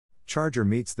Charger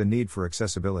meets the need for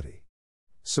accessibility.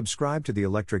 Subscribe to the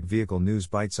Electric Vehicle News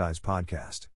Bite-Size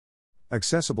podcast.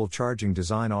 Accessible charging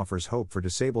design offers hope for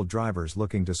disabled drivers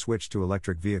looking to switch to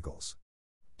electric vehicles.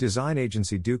 Design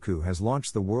agency Duku has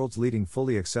launched the world's leading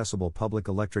fully accessible public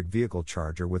electric vehicle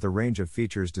charger with a range of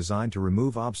features designed to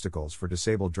remove obstacles for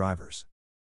disabled drivers.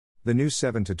 The new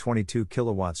 7 to 22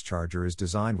 kilowatts charger is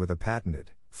designed with a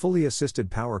patented, fully assisted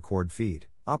power cord feed,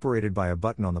 operated by a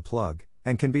button on the plug,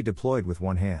 and can be deployed with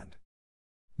one hand.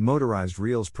 Motorized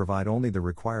reels provide only the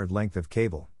required length of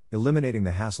cable, eliminating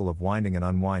the hassle of winding and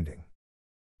unwinding.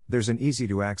 There's an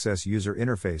easy-to-access user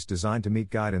interface designed to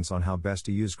meet guidance on how best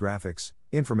to use graphics,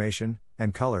 information,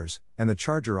 and colors, and the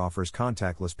charger offers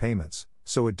contactless payments,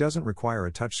 so it doesn't require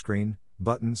a touchscreen,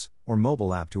 buttons, or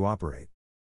mobile app to operate.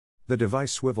 The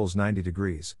device swivels 90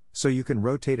 degrees, so you can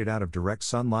rotate it out of direct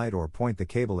sunlight or point the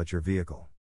cable at your vehicle.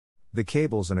 The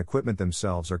cables and equipment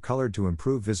themselves are colored to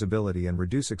improve visibility and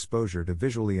reduce exposure to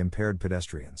visually impaired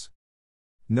pedestrians.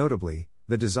 Notably,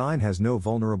 the design has no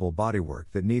vulnerable bodywork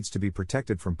that needs to be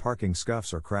protected from parking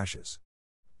scuffs or crashes.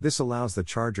 This allows the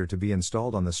charger to be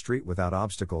installed on the street without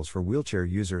obstacles for wheelchair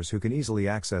users who can easily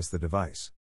access the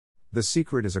device. The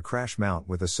secret is a crash mount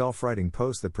with a self-righting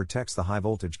post that protects the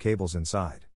high-voltage cables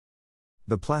inside.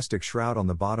 The plastic shroud on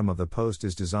the bottom of the post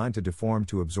is designed to deform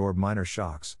to absorb minor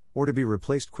shocks, or to be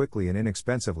replaced quickly and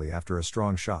inexpensively after a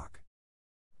strong shock.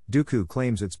 Duku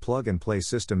claims its plug-and-play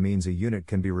system means a unit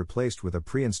can be replaced with a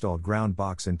pre-installed ground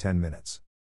box in 10 minutes.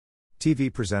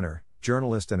 TV presenter,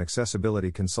 journalist and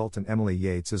accessibility consultant Emily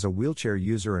Yates is a wheelchair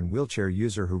user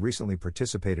who recently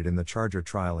participated in the charger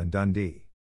trial in Dundee.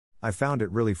 "I found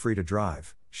it really free to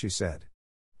drive," she said.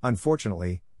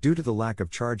 "Unfortunately, due to the lack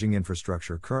of charging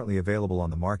infrastructure currently available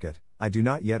on the market, I do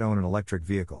not yet own an electric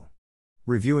vehicle."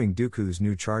 Reviewing Duku's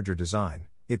new charger design,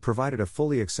 "It provided a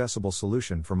fully accessible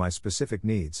solution for my specific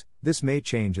needs. This may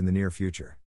change in the near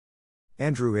future."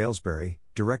 Andrew Aylesbury,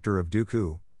 director of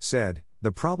Duku, said,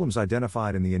 "The problems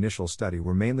identified in the initial study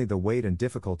were mainly the weight and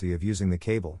difficulty of using the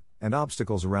cable, and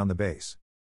obstacles around the base.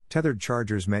 Tethered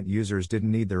chargers meant users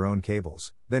didn't need their own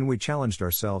cables. Then we challenged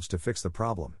ourselves to fix the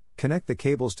problem, connect the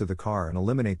cables to the car and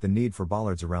eliminate the need for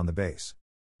bollards around the base."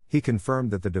 He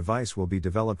confirmed that the device will be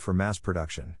developed for mass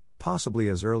production, possibly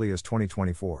as early as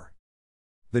 2024.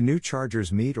 The new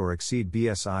chargers meet or exceed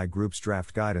BSI Group's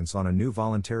draft guidance on a new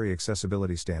voluntary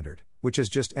accessibility standard, which has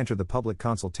just entered the public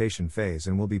consultation phase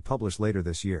and will be published later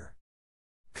this year.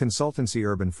 Consultancy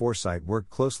Urban Foresight worked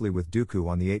closely with Duku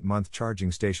on the 8-month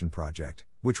charging station project,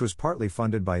 which was partly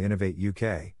funded by Innovate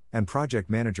UK, and project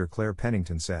manager Claire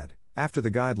Pennington said, "After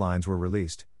the guidelines were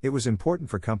released, it was important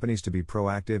for companies to be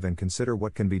proactive and consider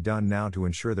what can be done now to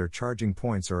ensure their charging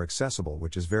points are accessible,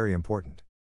 which is very important."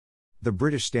 The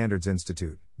British Standards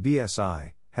Institute,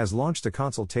 BSI, has launched a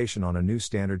consultation on a new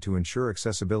standard to ensure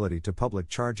accessibility to public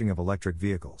charging of electric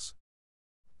vehicles.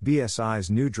 BSI's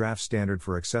new draft standard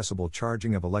for accessible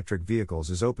charging of electric vehicles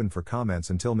is open for comments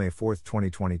until May 4,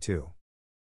 2022.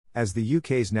 As the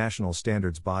UK's national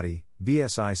standards body,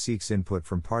 BSI seeks input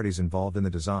from parties involved in the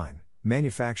design,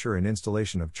 manufacture and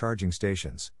installation of charging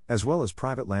stations, as well as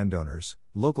private landowners,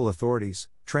 local authorities,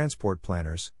 transport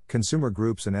planners, consumer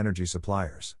groups and energy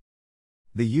suppliers.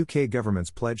 The UK government's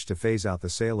pledge to phase out the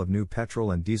sale of new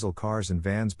petrol and diesel cars and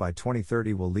vans by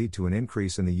 2030 will lead to an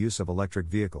increase in the use of electric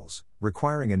vehicles,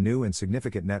 requiring a new and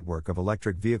significant network of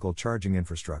electric vehicle charging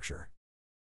infrastructure.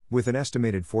 With an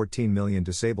estimated 14 million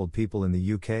disabled people in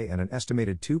the UK and an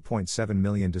estimated 2.7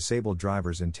 million disabled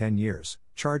drivers in 10 years,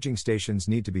 charging stations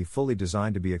need to be fully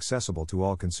designed to be accessible to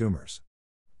all consumers.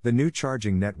 The new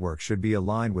charging network should be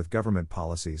aligned with government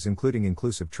policies including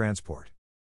inclusive transport.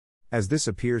 As this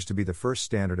appears to be the first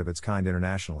standard of its kind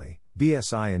internationally,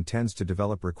 BSI intends to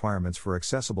develop requirements for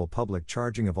accessible public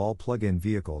charging of all plug-in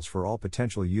vehicles for all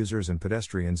potential users and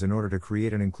pedestrians in order to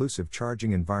create an inclusive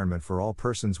charging environment for all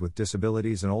persons with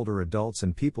disabilities and older adults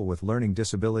and people with learning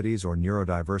disabilities or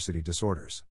neurodiversity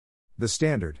disorders. The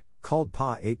standard, called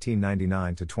PA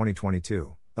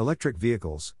 1899-2022, Electric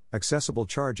Vehicles, Accessible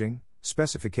Charging,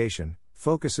 Specification,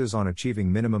 focuses on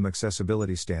achieving minimum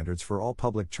accessibility standards for all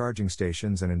public charging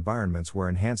stations and environments where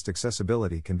enhanced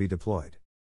accessibility can be deployed.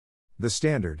 The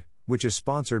standard, which is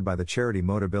sponsored by the charity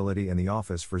Motability and the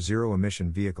Office for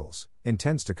Zero-Emission Vehicles,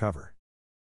 intends to cover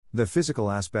the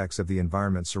physical aspects of the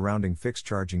environment surrounding fixed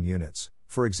charging units,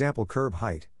 for example curb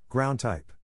height, ground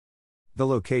type, the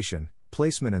location,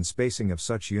 placement and spacing of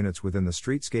such units within the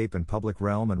streetscape and public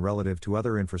realm and relative to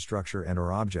other infrastructure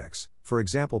and/or objects, for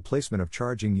example placement of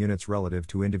charging units relative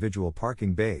to individual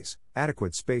parking bays,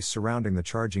 adequate space surrounding the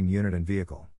charging unit and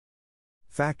vehicle.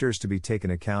 Factors to be taken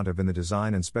account of in the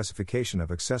design and specification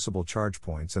of accessible charge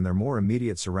points and their more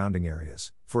immediate surrounding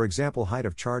areas, for example height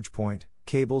of charge point,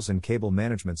 cables and cable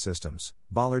management systems,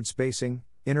 bollard spacing,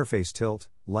 interface tilt,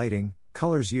 lighting,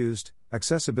 colors used,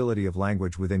 accessibility of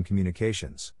language within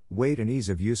communications, weight and ease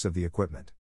of use of the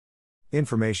equipment.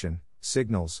 Information,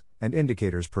 signals, and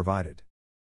indicators provided.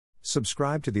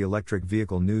 Subscribe to the Electric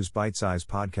Vehicle News Bite-Size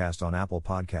Podcast on Apple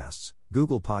Podcasts,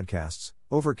 Google Podcasts,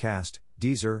 Overcast,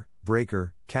 Deezer,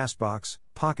 Breaker, Castbox,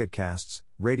 Pocket Casts,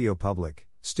 Radio Public,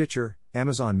 Stitcher,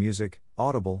 Amazon Music,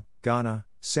 Audible, Gaana,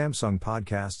 Samsung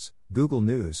Podcasts, Google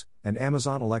News, and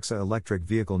Amazon Alexa Electric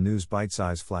Vehicle News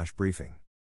Bite-Size Flash Briefing.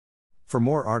 For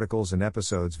more articles and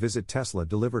episodes, visit Tesla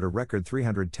delivered a record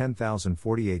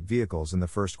 310,048 vehicles in the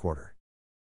first quarter.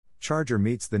 Charger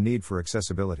meets the need for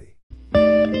accessibility.